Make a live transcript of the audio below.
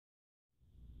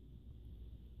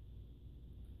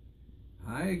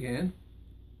Hi again.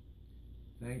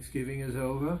 Thanksgiving is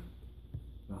over.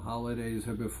 The holidays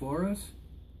are before us.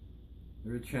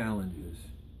 There are challenges.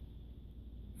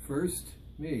 First,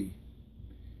 me.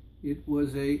 It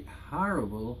was a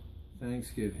horrible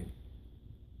Thanksgiving.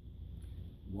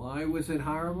 Why was it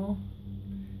horrible?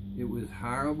 It was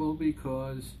horrible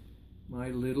because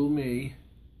my little me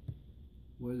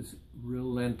was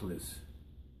relentless.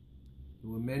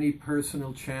 There were many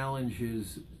personal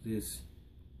challenges this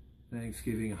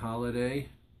Thanksgiving holiday.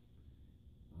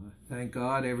 Thank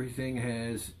God everything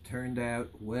has turned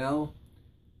out well,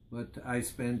 but I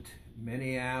spent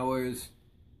many hours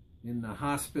in the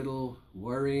hospital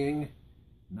worrying,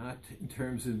 not in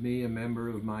terms of me, a member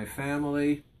of my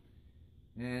family,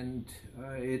 and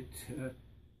it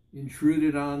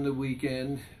intruded on the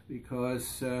weekend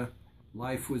because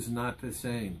life was not the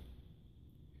same.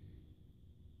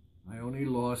 I only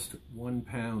lost 1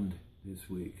 pound this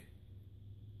week.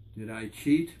 Did I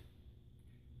cheat?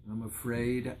 I'm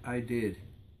afraid I did.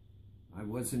 I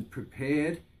wasn't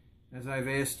prepared as I've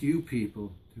asked you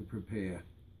people to prepare.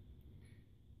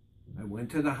 I went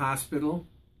to the hospital.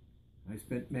 I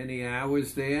spent many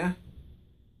hours there.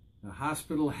 The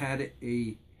hospital had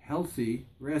a healthy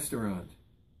restaurant.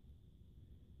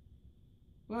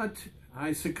 But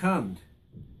I succumbed.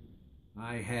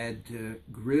 I had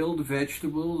grilled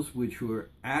vegetables, which were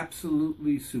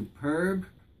absolutely superb,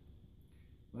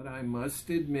 but I must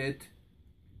admit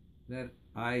that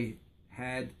I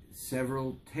had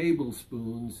several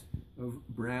tablespoons of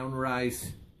brown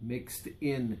rice mixed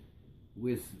in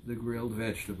with the grilled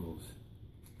vegetables.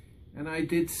 And I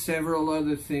did several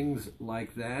other things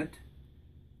like that.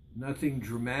 Nothing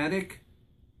dramatic.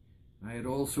 I had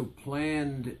also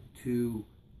planned to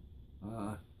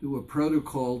do a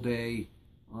protocol day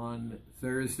on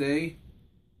Thursday,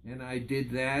 and I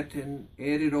did that, and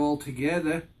add it all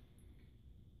together,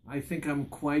 I think I'm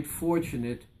quite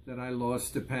fortunate that I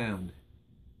lost 1 pound.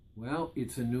 Well,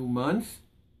 it's a new month.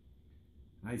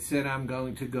 I said I'm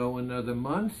going to go another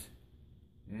month,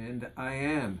 and I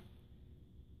am.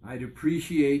 I'd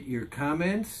appreciate your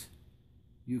comments.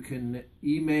 You can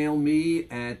email me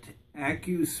at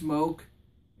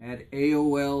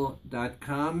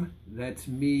accusmoke@aol.com. That's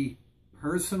me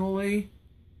personally.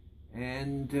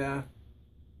 And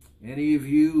any of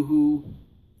you who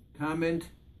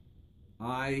comment,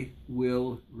 I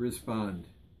will respond.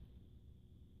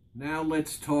 Now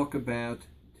let's talk about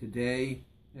today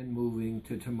and moving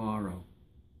to tomorrow.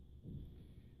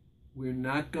 We're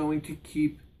not going to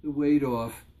keep the weight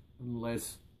off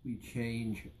unless we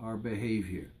change our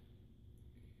behavior.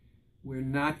 We're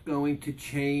not going to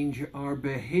change our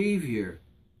behavior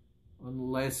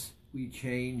unless we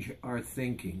change our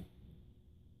thinking.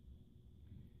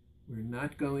 We're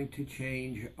not going to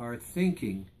change our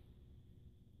thinking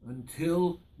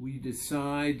until we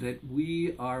decide that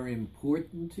we are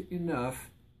important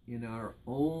enough in our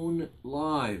own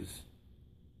lives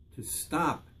to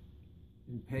stop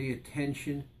and pay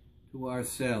attention to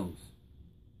ourselves.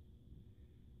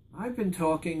 I've been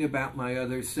talking about my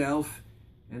other self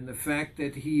and the fact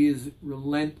that he is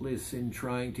relentless in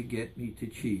trying to get me to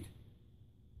cheat.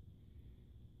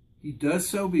 He does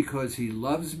so because he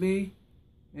loves me,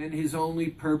 and his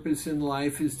only purpose in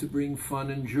life is to bring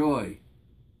fun and joy.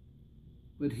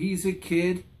 But he's a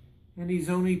kid, and he's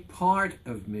only part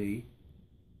of me.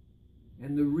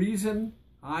 And the reason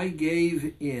I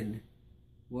gave in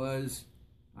was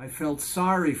I felt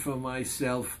sorry for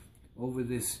myself over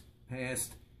this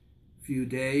past few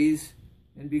days.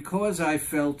 And because I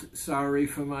felt sorry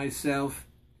for myself,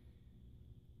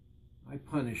 I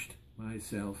punished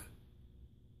myself.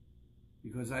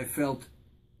 Because I felt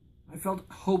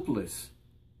hopeless.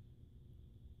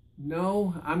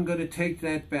 No, I'm going to take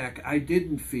that back. I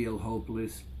didn't feel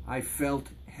hopeless. I felt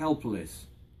helpless.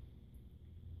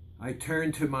 I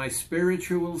turned to my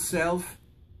spiritual self.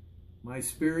 My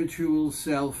spiritual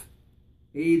self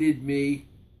aided me,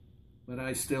 but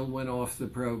I still went off the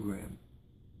program.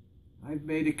 I've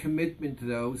made a commitment,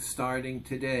 though, starting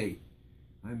today.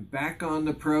 I'm back on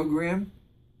the program.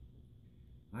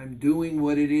 I'm doing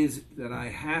what it is that I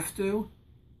have to,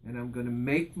 and I'm going to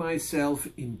make myself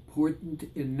important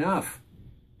enough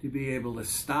to be able to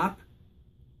stop,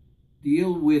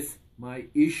 deal with my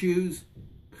issues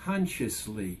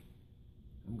consciously.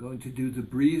 I'm going to do the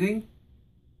breathing.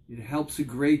 It helps a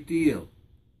great deal.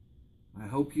 I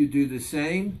hope you do the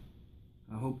same.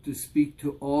 I hope to speak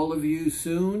to all of you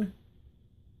soon.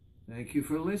 Thank you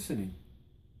for listening.